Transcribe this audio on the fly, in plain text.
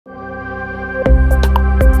All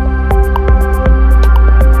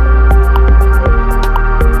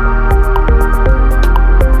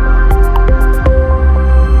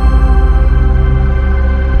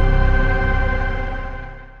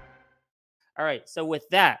right, so with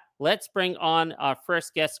that, let's bring on our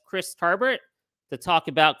first guest, Chris Tarbert, to talk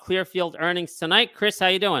about Clearfield earnings tonight. Chris, how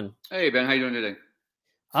you doing? Hey, Ben, how you doing today?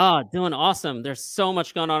 Doing awesome. There's so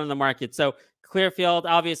much going on in the market. So Clearfield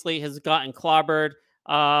obviously has gotten clobbered.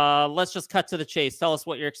 Let's just cut to the chase. Tell us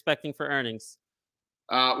what you're expecting for earnings.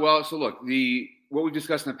 Well, so look, what we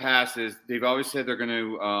discussed in the past is they've always said they're going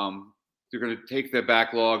to take the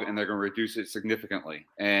backlog and they're going to reduce it significantly.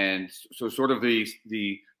 And so sort of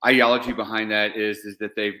the ideology behind that is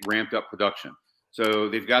that they've ramped up production. So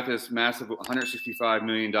they've got this massive $165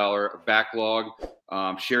 million backlog.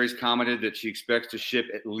 Sherry's commented that she expects to ship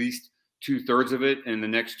at least 2/3 of it in the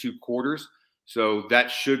next 2 quarters. So that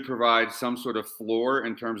should provide some sort of floor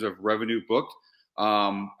in terms of revenue booked.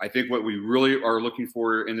 I think what we really are looking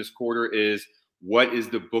for in this quarter is what is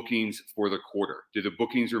the bookings for the quarter? Do the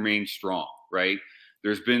bookings remain strong, right?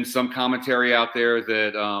 There's been some commentary out there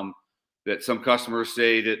that that some customers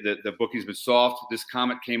say that the booking's been soft. This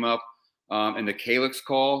comment came up in the Calyx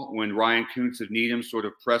call when Ryan Kuntz of Needham sort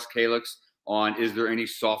of pressed Calyx on is there any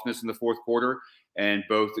softness in the fourth quarter? And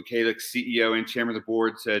both the Calyx CEO and chairman of the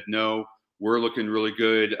board said, no, we're looking really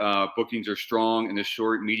good. Bookings are strong in the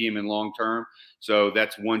short, medium, and long term. So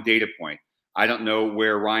that's one data point. I don't know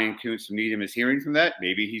where Ryan Kuntz from Needham is hearing from that.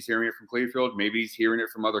 Maybe he's hearing it from Clearfield. Maybe he's hearing it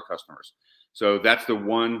from other customers. So that's the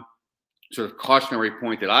one sort of cautionary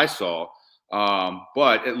point that I saw.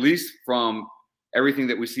 But at least from everything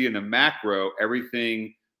that we see in the macro,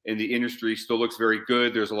 everything in the industry still looks very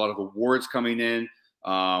good. There's a lot of awards coming in.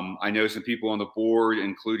 I know some people on the board,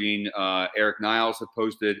 including Eric Niles, have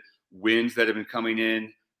posted wins that have been coming in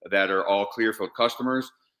that are all Clearfield customers.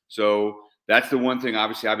 So that's the one thing,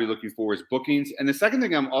 obviously, I'll be looking for is bookings. And the second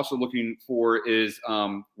thing I'm also looking for is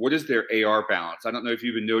what is their AR balance? I don't know if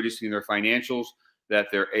you've been noticing their financials that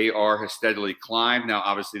their AR has steadily climbed. Now,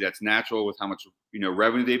 obviously, that's natural with how much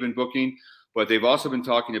revenue they've been booking. But they've also been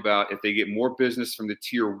talking about if they get more business from the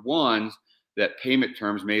tier ones, that payment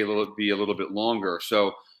terms may be a little bit longer.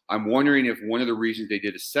 So I'm wondering if one of the reasons they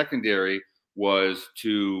did a secondary was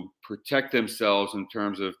to protect themselves in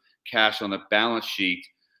terms of cash on the balance sheet,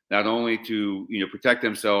 not only to protect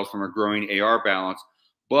themselves from a growing AR balance,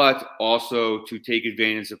 but also to take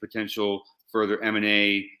advantage of potential further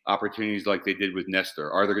M&A opportunities like they did with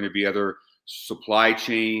Nestor. Are there going to be other supply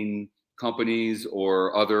chain companies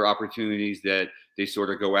or other opportunities that they sort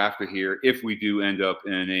of go after here if we do end up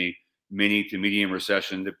in a mini to medium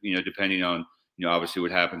recession, depending on obviously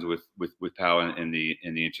what happens with Powell and the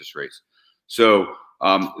interest rates. So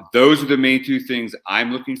those are the main 2 things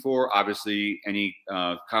I'm looking for. Obviously, any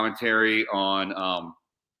commentary on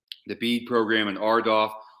the BEAD program and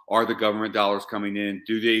RDOF. Are the government dollars coming in?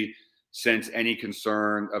 Do they sense any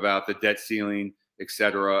concern about the debt ceiling, et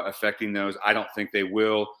cetera, affecting those? I don't think they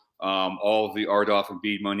will. All of the RDOF and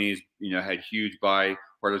BEAD monies, had huge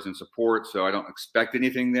bipartisan support, so I don't expect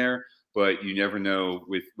anything there. But you never know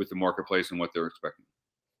with the marketplace and what they're expecting.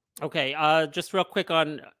 Okay, just real quick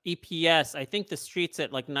on EPS. I think the street's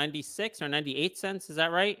at like 96 or 98 cents. Is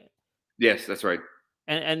that right? Yes, that's right.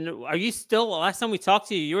 And are you still? Last time we talked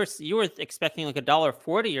to you, you were expecting like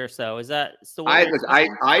 $1.40 or so. Is that still?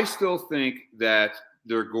 I still think that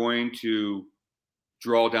they're going to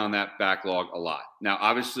draw down that backlog a lot. Now,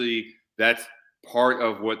 obviously, that's part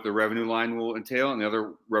of what the revenue line will entail, and the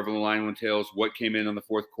other revenue line entails what came in on the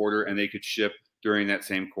fourth quarter, and they could ship during that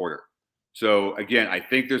same quarter. So again, I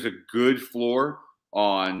think there's a good floor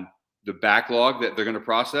on the backlog that they're going to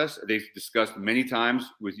process. They've discussed many times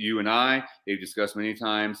with you and I. They've discussed many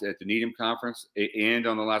times at the Needham conference and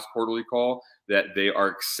on the last quarterly call that they are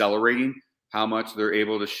accelerating how much they're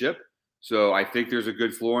able to ship. So I think there's a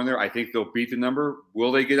good floor in there. I think they'll beat the number.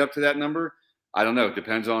 Will they get up to that number? I don't know. It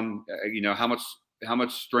depends on how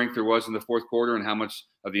much strength there was in the fourth quarter and how much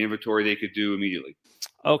of the inventory they could do immediately.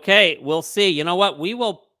 Okay, we'll see. You know what? We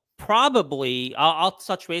will probably, I'll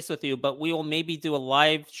touch base with you, but we will maybe do a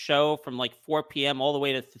live show from like 4 p.m. all the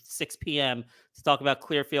way to 6 p.m. to talk about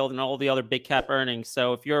Clearfield and all the other big cap earnings.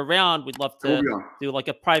 So if you're around, we'd love to do like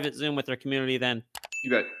a private Zoom with our community then.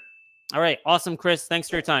 You bet. All right. Awesome, Chris. Thanks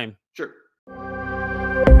for your time. Sure.